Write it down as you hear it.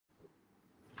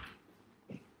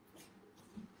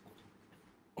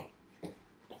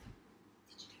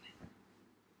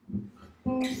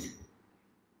Hey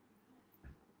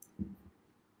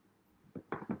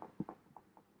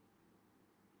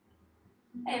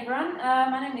everyone,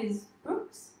 my name is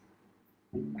Brooks.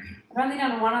 I've only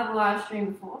done one other live stream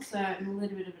before, so I'm a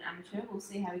little bit of an amateur. We'll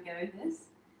see how we go with this.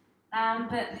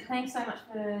 But thanks so much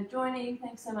for joining.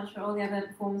 Thanks so much for all the other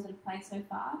performers that have played so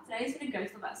far. Today's going to go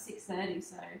till about 6:30,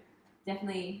 so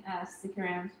definitely stick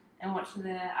around and watch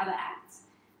the other acts.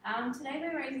 Today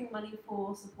we're raising money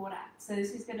for support acts, so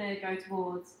this is going to go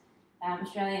towards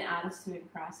Australian artists who are in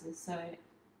crisis. So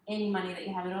any money that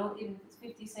you have at all, even if it's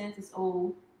 50 cents, it's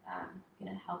all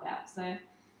going to help out. So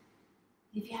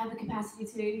if you have the capacity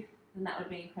to, then that would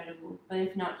be incredible. But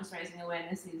if not, just raising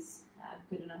awareness is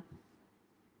good enough.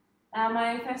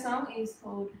 My first song is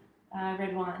called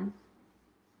Red Wine.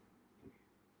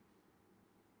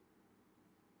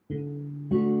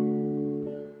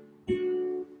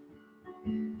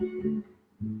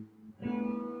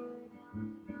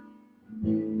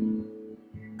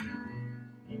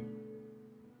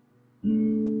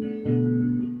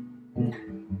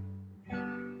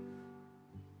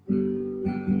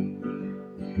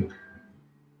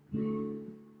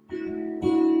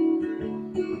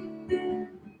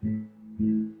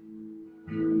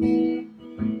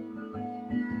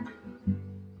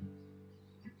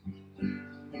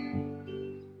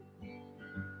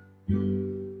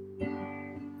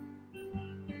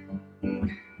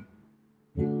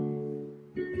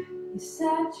 You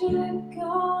said you're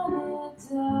gonna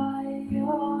dye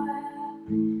your hair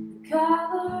the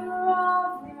color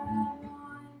of red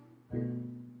wine.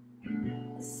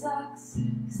 It sucks,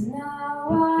 'cause now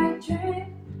I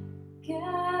drink it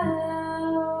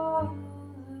all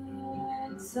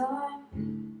the time.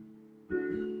 I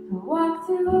walk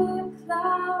through a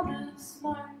cloud of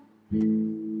smoke. A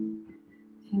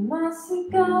few months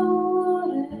ago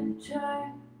would have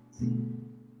changed.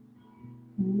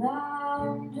 Now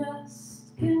I'm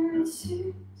just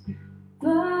consumed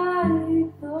by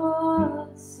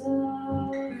thoughts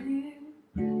of you.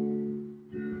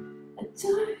 I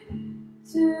don't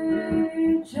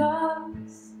do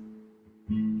drugs,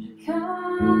 I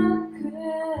can't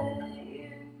quit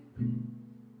you.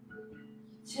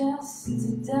 Just a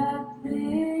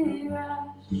deadly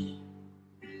rush,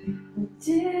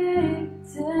 addicted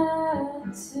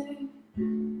to.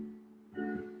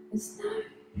 There's no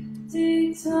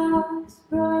detox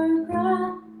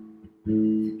program for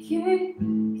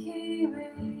Kiwi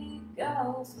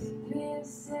girls with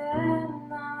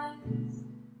piercing eyes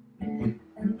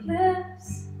and lips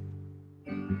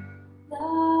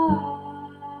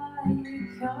like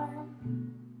chrome.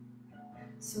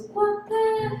 So what the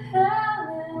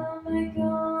hell am I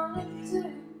gonna do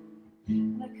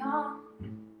when I can't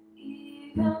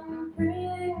even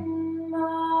bring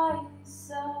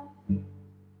myself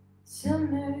to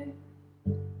move?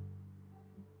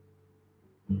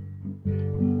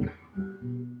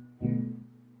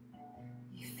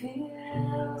 It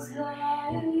feels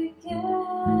like every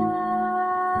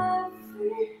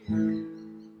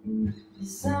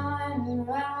sign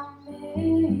around me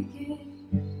keeps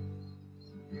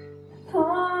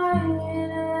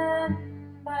pointing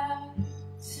back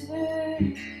to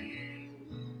you.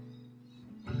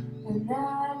 And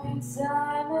every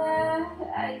time it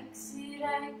aches,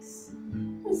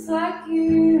 it's like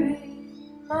you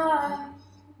in my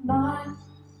mind.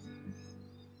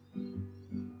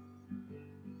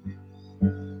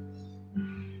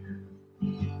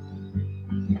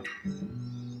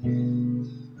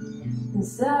 And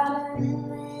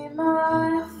suddenly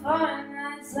my phone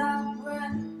lights up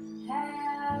with,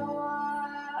 how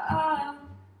are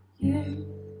you?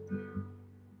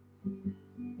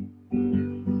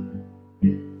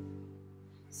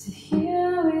 So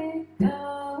here we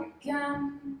go again.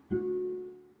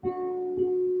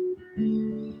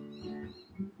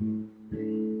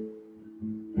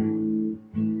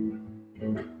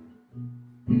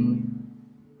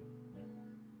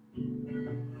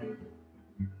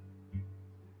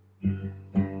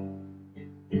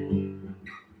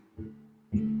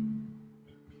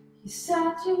 You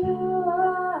said you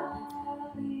were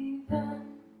leaving,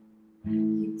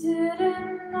 you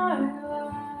didn't know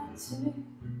where to.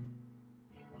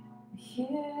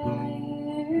 Here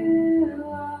you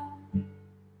are,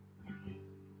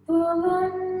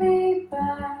 pulling me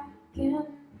back in.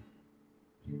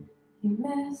 You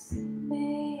missed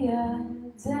me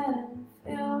and didn't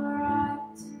feel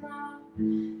right to not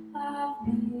have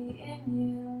me in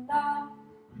your life.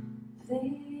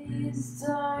 Please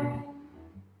don't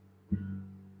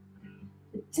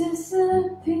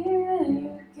disappear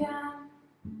again.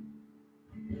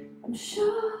 I'm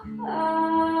sure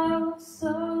I was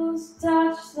so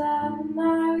touched that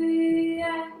night we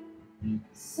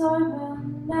sober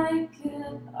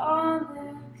naked on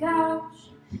the couch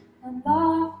and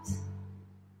laughed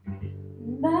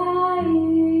and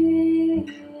made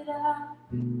it up.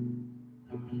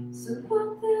 So what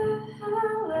the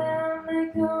hell am I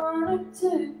gonna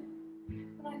do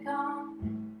when I can't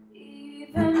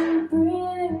even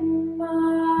bring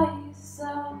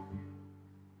myself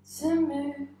to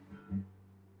move?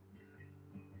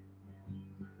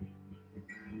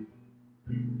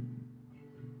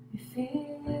 It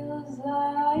feels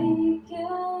like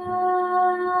every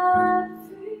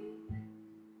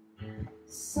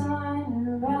sign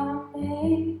around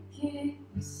me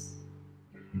keeps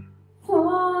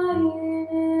pointing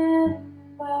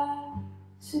back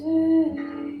to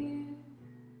you.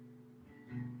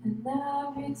 And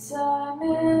every time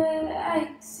it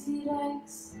aches,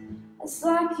 it's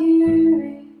like you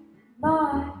read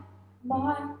my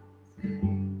mind.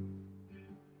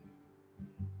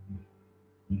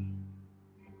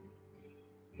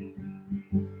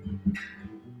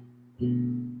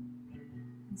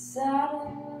 And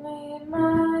suddenly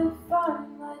my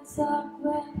phone lights up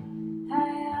with,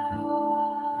 "Hey, how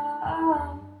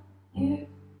are you?"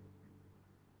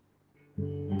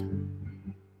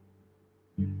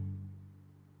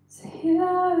 So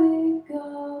here we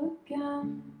go again.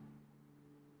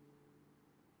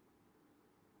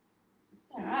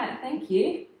 Alright, thank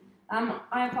you.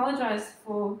 I apologise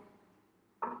for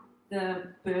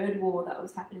the bird war that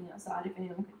was happening outside, if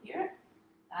anyone could hear it.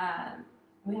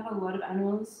 We have a lot of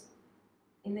animals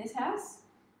in this house,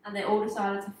 and they all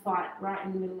decided to fight right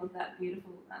in the middle of that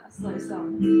beautiful slow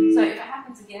song. So if it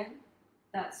happens again,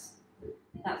 that's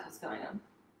what's going on.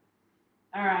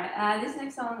 Alright, this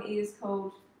next song is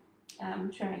called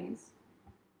Trains.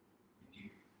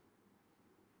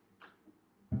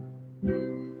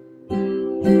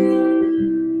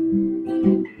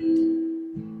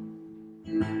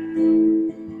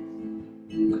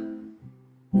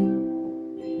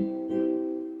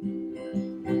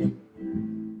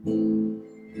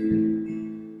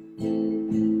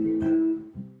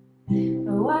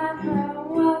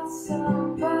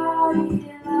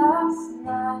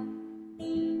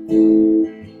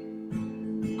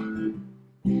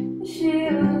 She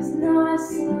was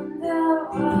nice and that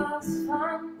was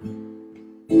fun,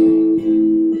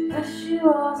 but she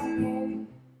wasn't you.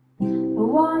 I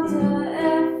wonder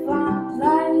if I'm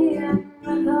playing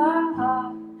with her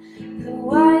heart the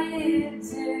way you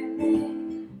do me.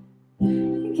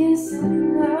 You're kissing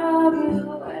her,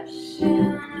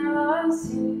 wishing it was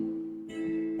you.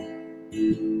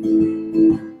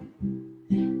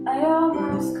 I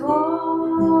almost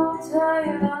called her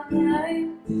your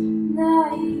name,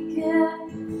 naked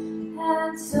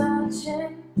and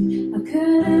searching. I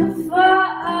couldn't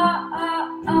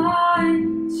find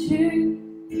you.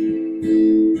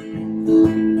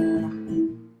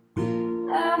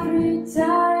 Every day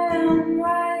I'm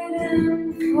waiting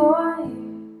for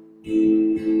you.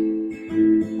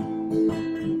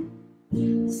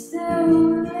 Still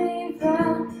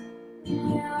leaving,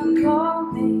 you call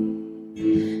me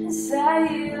and say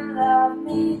you love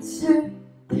me too.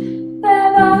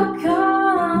 Babe, I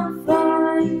can't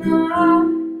find my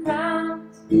ground.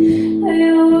 They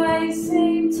always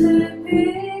seem to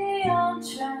be on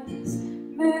trains,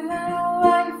 moving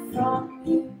away from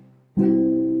you.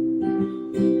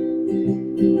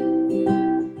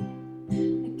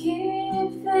 I keep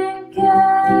thinking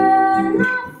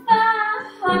I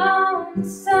found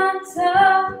Santa,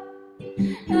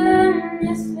 and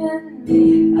you spin me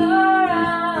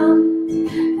around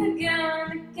again,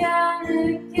 again,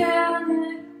 again,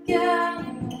 again,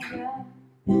 again.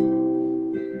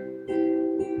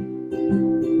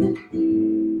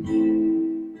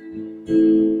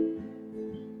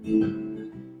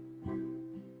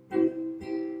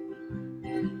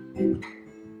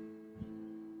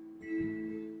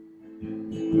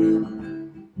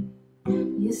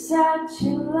 You said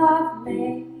you loved me.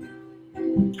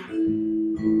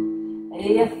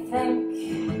 You think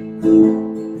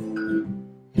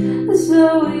so?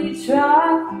 We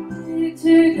tried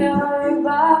to go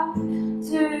back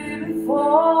to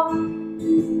before.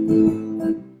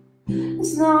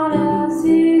 It's not as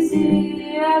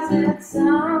easy as it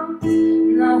sounds.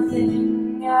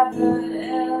 Nothing ever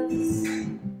is.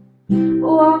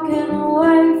 Walking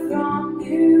away from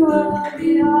you will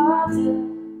be harder.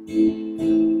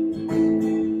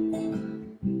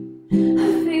 I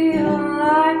feel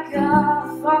like a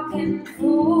fucking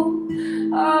fool,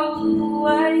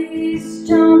 always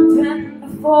jumping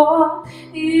before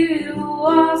you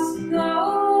was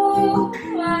go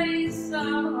away so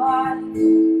hard.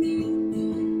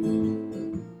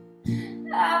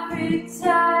 Every day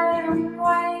I'm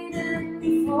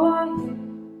waiting for you.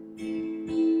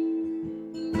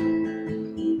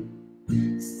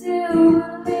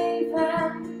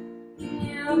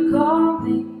 call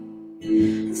me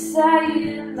and say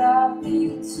you love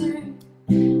me too.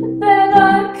 But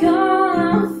I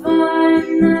can't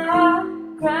find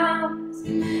the grounds.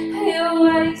 You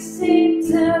always seem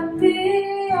to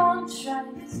be on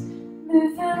trains,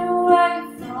 moving away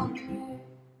from you.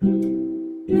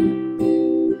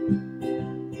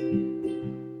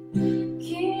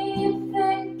 Keep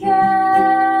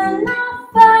thinking of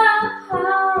the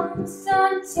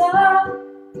center,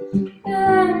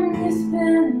 and you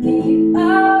spin me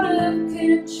out of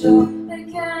control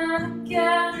again,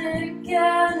 again,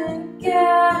 again,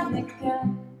 again, again.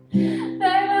 Baby, I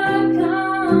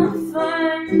can't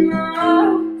find no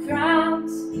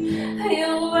grounds. You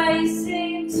always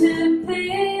seem to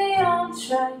be on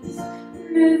trains,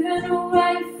 moving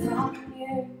away from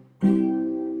you.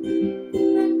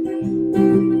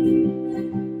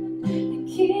 You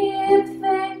keep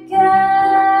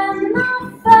thinking of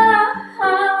the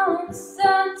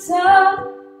center,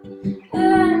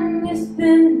 and you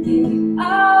spin me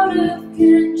out of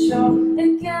control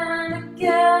again,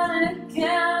 again,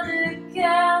 again,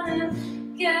 again,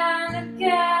 again,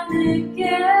 again, again,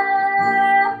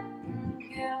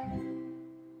 again.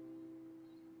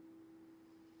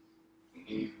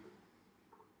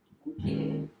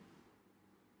 Yeah.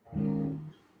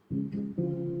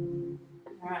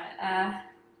 Alright,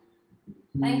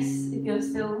 thanks if you're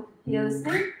still here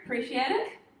listening, appreciate it.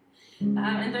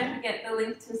 And don't forget the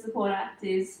link to support act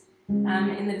is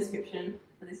in the description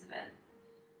for this event.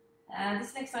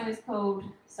 This next song is called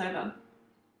Sober.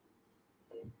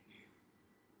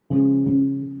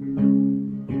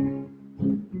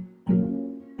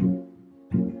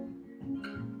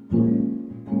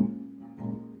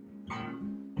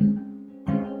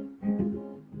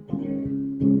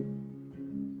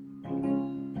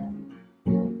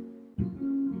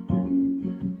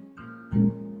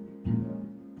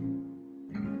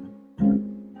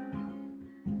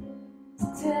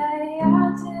 Today I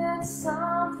did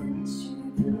something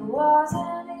stupid,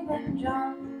 wasn't even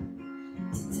drunk.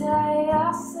 Today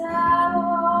I said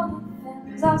all the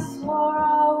things I swore I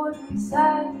wouldn't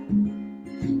say.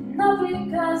 Not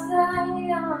because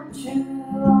they aren't true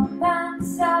or meant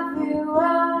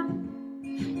everywhere,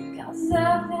 because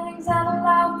they're things that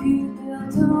allow people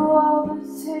to walk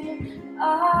between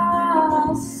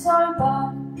us. Sober,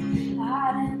 I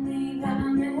didn't even a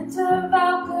minute of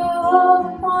alcohol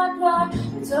in my blood. I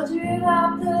told you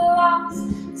about the last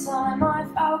time I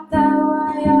felt that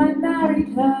way. I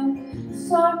married her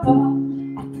sober.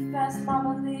 I confess my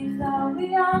belief that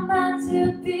we are meant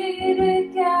to be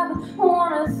together. I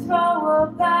wanna throw a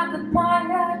bag at my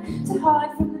head to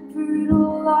hide from the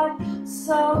brutal light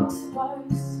so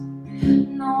exposed.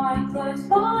 Now I close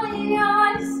my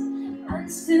eyes and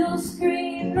still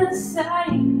scream the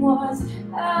same words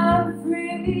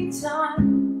every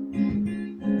time.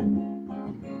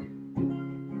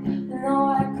 Now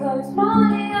I close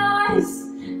my eyes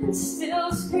and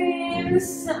still scream the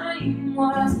same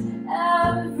words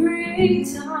every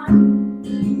time.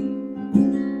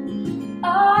 I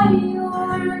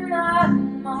wouldn't let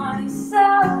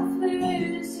myself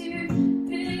lose you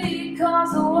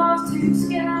because I was too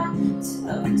scared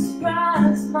to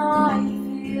express my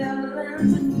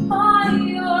feelings. If I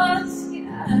was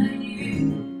scared you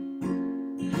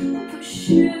push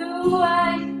you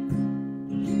away.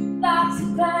 That's the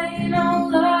pain I'll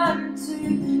learn to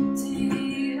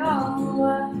deal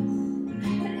with.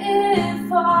 And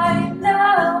if I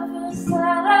never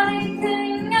said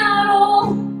anything at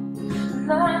all,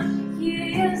 then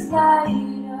years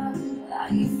later that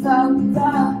you felt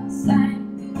the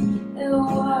same, it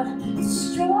would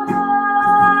strike me.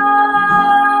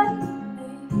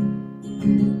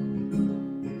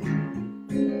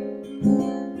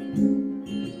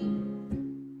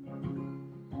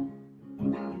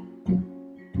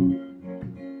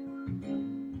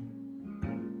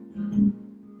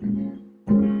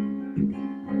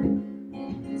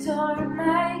 Don't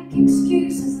make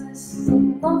excuses,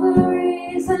 listing all the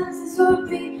reasons. This would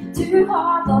be too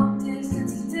hard. Long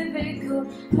distance is difficult,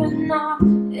 but not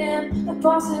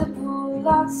impossible.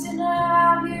 I'd sooner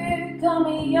have you come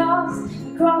me yours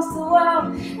across the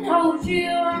world and hold you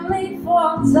only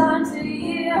 4 times a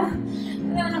year.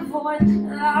 Then avoid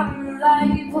our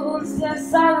label and stare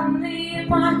silently in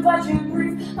my bedroom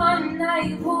roof,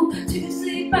 unable to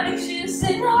sleep, anxious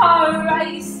and heart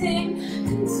racing,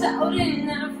 doubting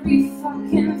every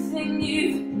fucking thing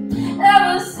you've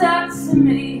ever said to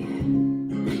me.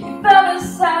 You've ever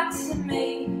said to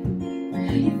me.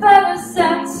 You've ever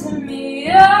said to me.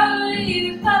 Oh,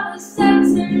 you've ever said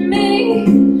to me.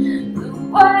 The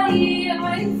way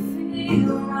I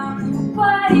feel and the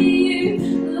way you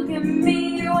look at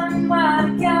me when we're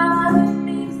together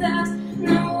means that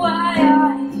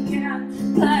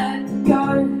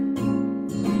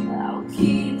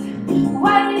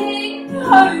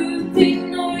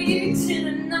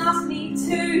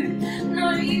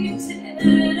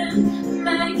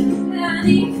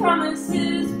many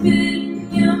promises, but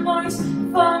in your most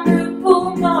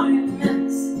vulnerable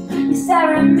moments, you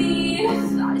stare at me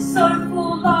with eyes so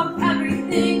full of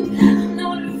everything I'm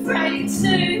not afraid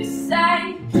to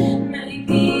say.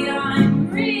 Maybe I'm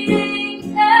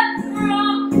reading it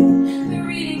wrong,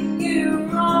 reading you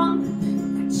wrong,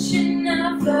 but you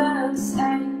never say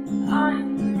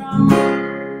I'm wrong.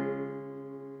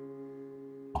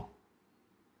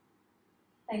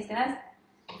 Thanks, guys.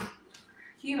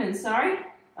 Humans, sorry.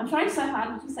 I'm trying so hard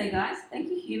not to say guys. Thank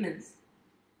you, humans.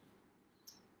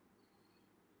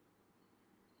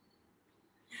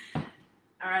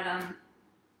 Alright, I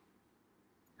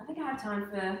think I have time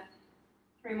for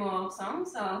 3 more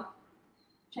songs, so I'll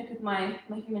check with my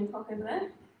human clock over there.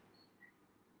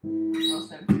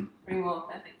 Awesome. 3 more,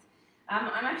 perfect.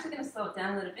 I'm actually going to slow it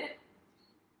down a little bit.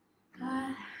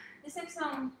 This next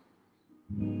song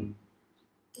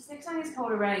is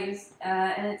called Erase,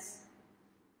 and it's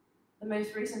the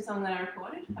most recent song that I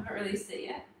recorded. I haven't released it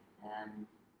yet.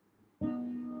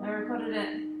 I recorded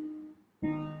it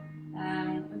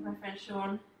with my friend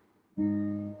Sean,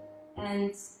 and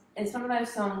it's one of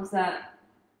those songs that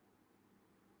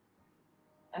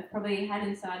I've probably had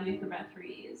inside me for about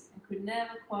 3 years and could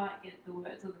never quite get the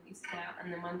words or the music out,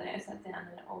 and then one day I sat down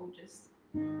and it all just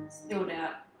spilled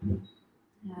out.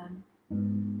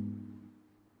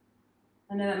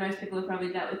 I know that most people have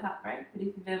probably dealt with heartbreak, but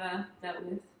if you've ever dealt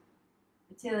with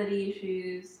fertility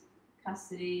issues,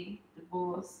 custody,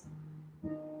 divorce,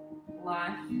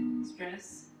 life,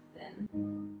 stress, then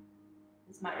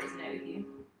this might resonate with you.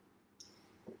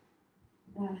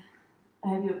 I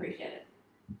hope you appreciate it.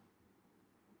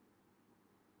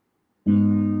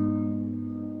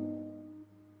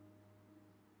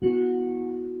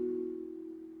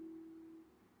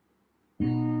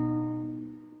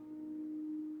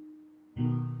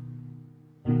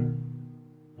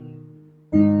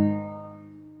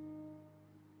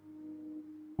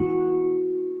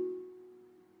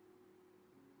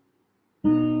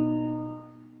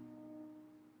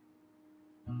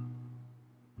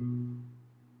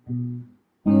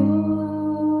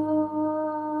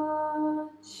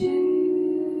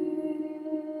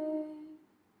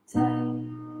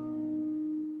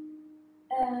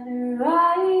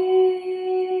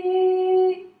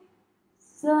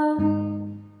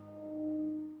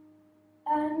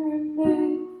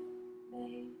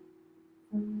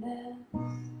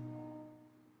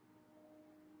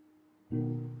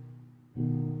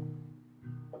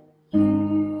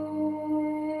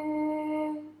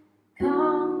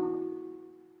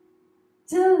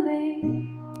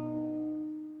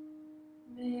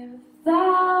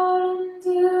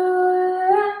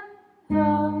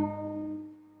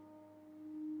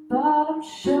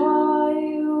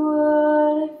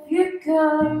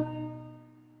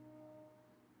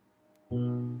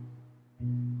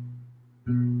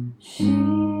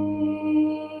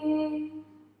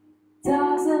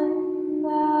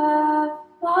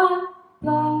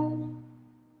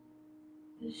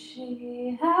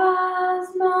 She has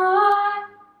my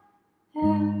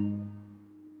hand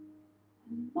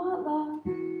and my love,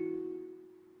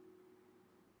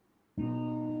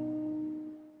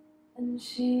 and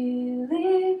she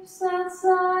lives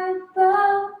outside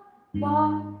the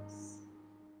box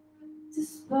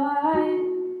despite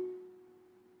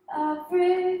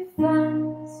every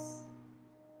fence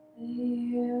that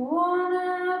you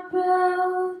wanna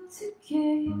build to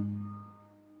keep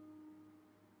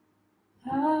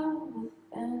her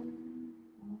within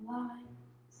the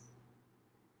lines.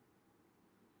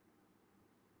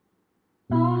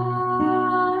 I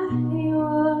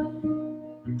would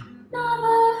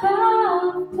never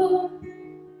have put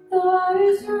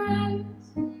those rings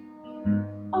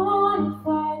on a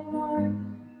fine note.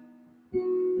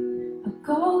 I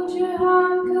called you a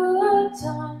good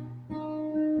time.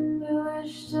 You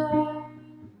wished her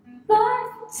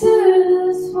life into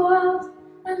this world,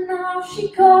 and now she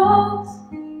calls.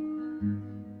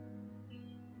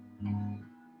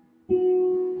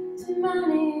 Too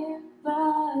many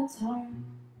bad times.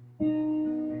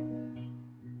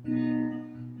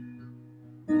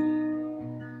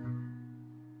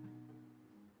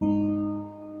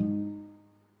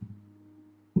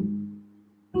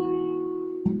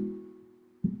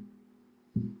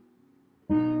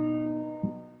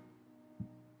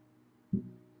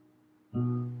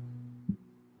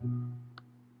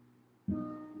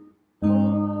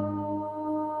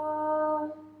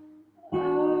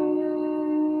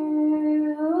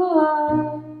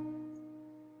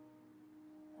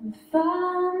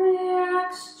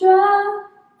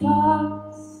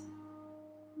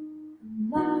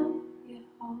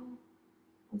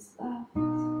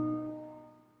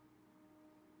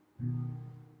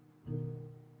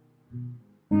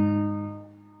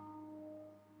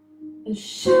 You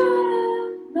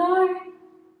should have known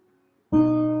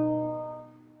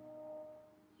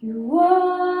you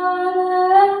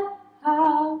wouldn't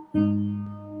have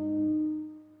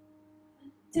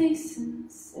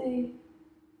decency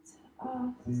to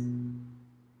us.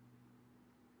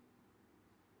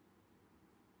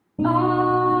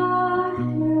 I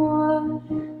would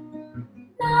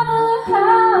never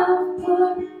have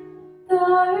put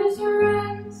those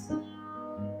rings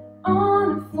on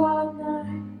a fine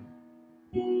night.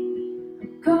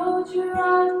 Called you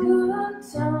a good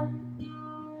time.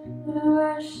 I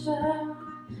wish there was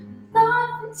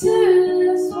nothing to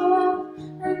this world,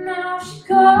 and now she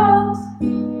calls.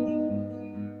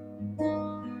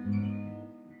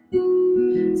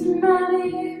 Too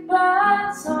many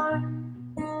bad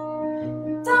times.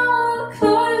 Double the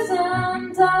clues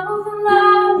and double the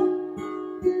love.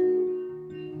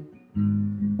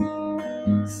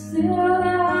 Still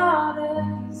the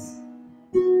hardest.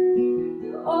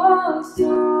 You're always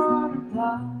torn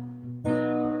apart.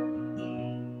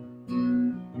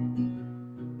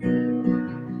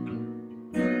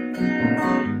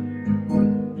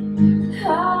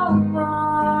 How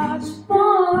much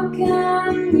more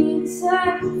can you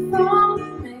take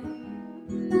from me?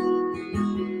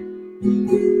 You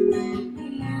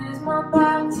use my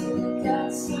back to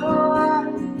cut so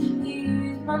hard. You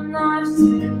use my knife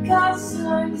to cut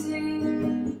so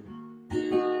deep.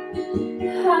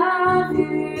 Have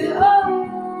you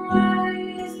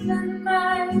always been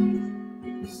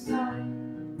made of stone?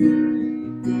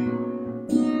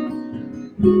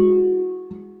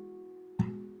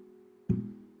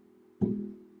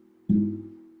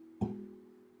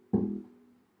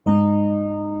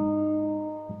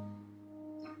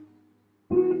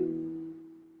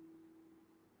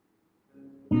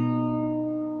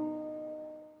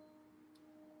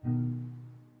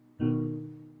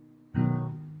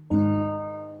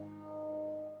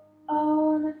 I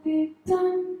wanna be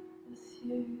done with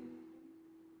you.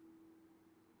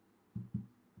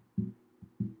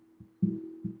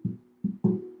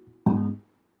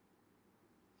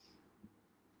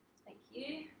 Thank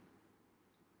you.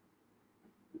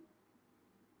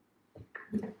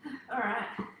 Alright.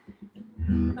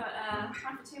 Got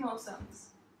time for 2 more songs.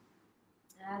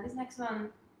 This next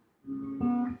one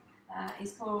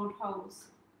is called Holes.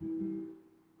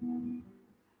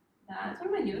 It's one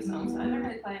of my newer songs, so I don't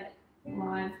really play it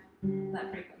live that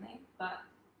frequently, but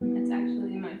it's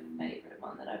actually my favourite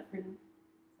one that I've written.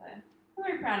 So I'm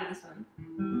very proud of this one,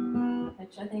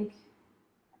 which I think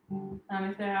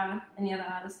if there are any other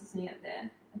artists listening out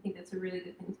there, I think that's a really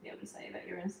good thing to be able to say about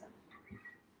your own stuff.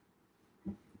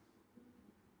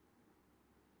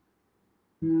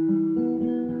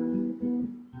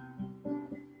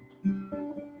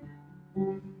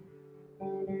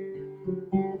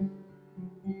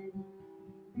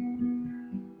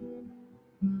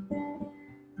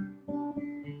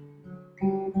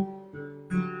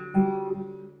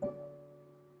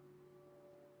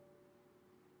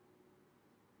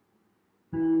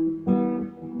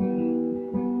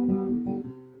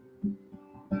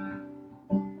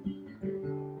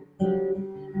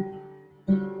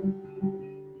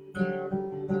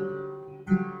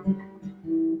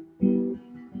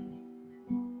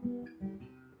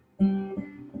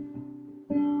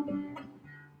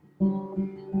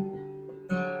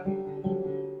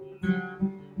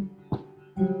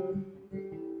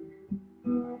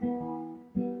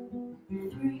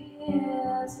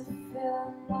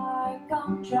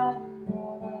 I'm driving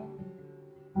water,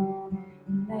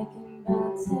 making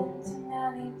beds into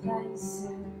many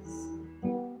places.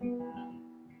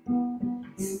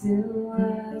 Still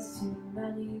there's too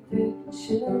many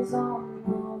pictures on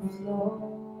the floor.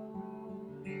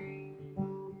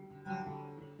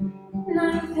 And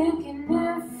I'm thinking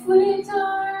if we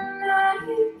don't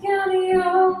make any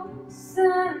holes in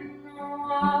the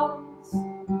walls,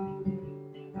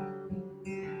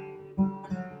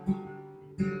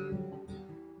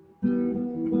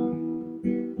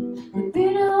 there'd be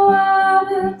no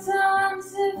other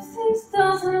times if this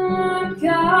doesn't work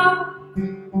out.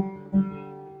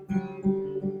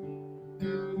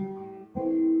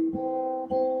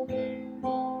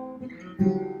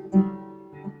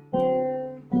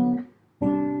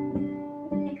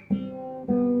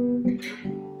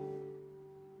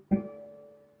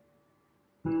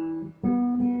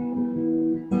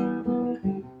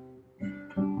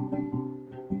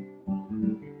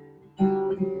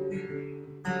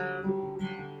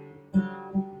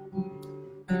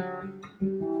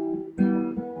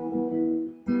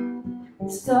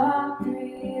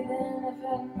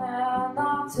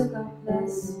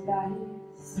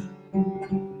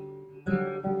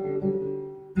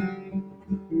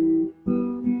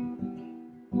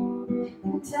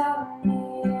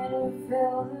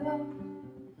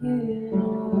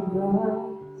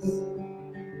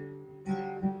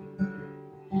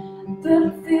 but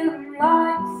I'm feeling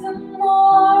like the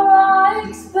more I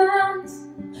expand,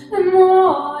 the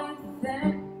more you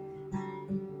think.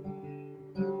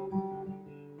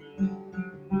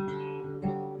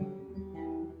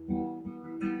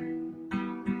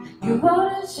 Your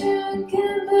water's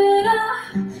drinking, but I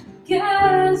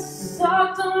guess I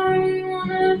don't really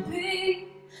wanna be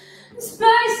in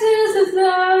spaces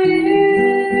without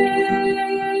you.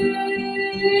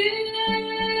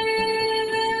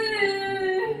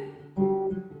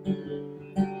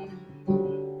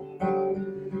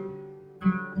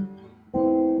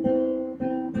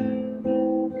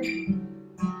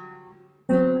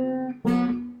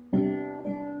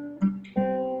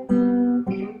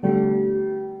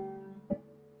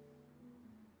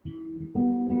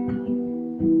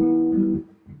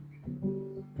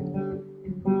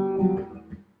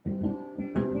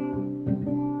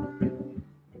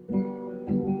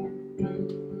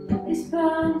 These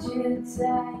budget days,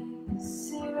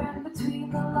 searing between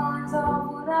the lines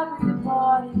of what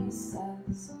everybody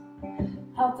says,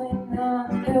 helping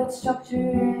them build structure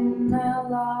in their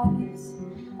lives.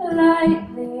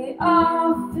 Lately,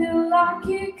 I feel like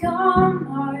you come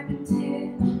home to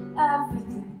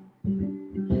everything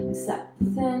except the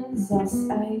things I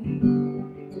say.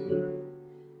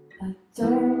 I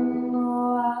don't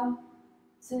know how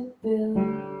to build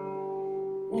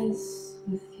this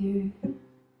with you.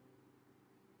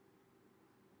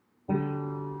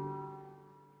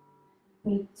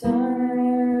 But I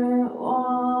don't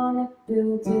wanna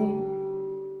build it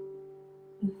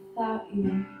without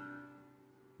you.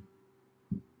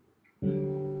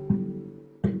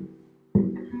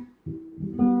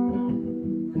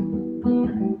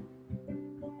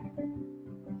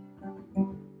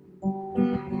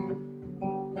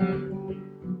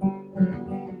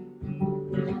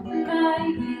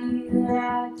 Maybe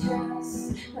they're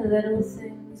just little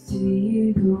things to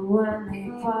you, but when they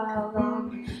pile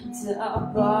on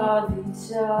top of each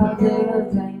other,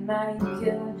 they make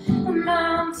a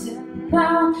mountain.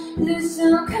 Now the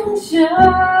sun can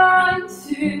shine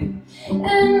through,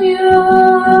 and you're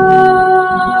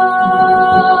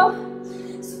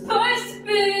supposed to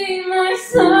be my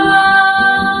sun.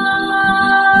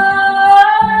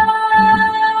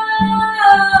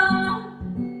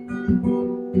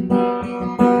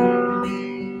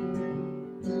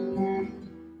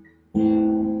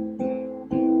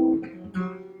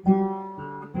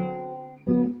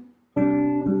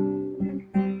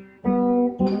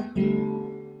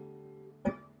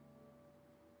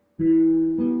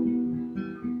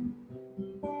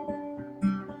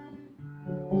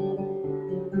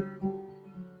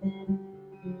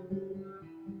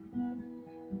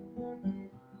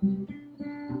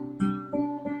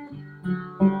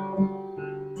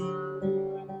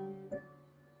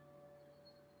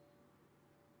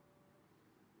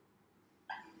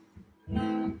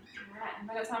 Have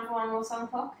I got time for one more song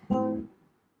clock? No,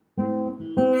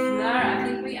 I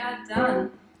think we are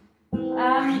done.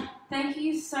 Thank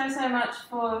you so much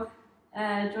for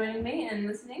joining me and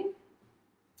listening.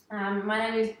 My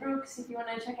name is Brookes. If you want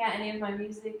to check out any of my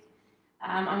music,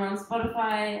 I'm on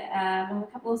Spotify. I have a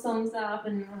couple of songs up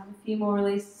and I have a few more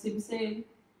released super soon.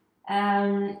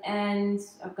 And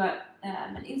I've got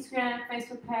an Instagram,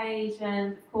 Facebook page,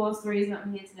 and of course the reason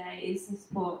I'm here today is to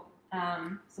support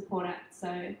it. So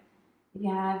if you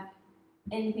have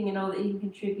anything at all that you can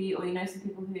contribute, or you know some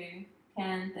people who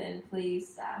can, then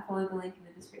please follow the link in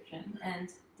the description and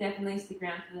definitely stick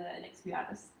around for the next few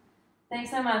artists.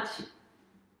 Thanks so much.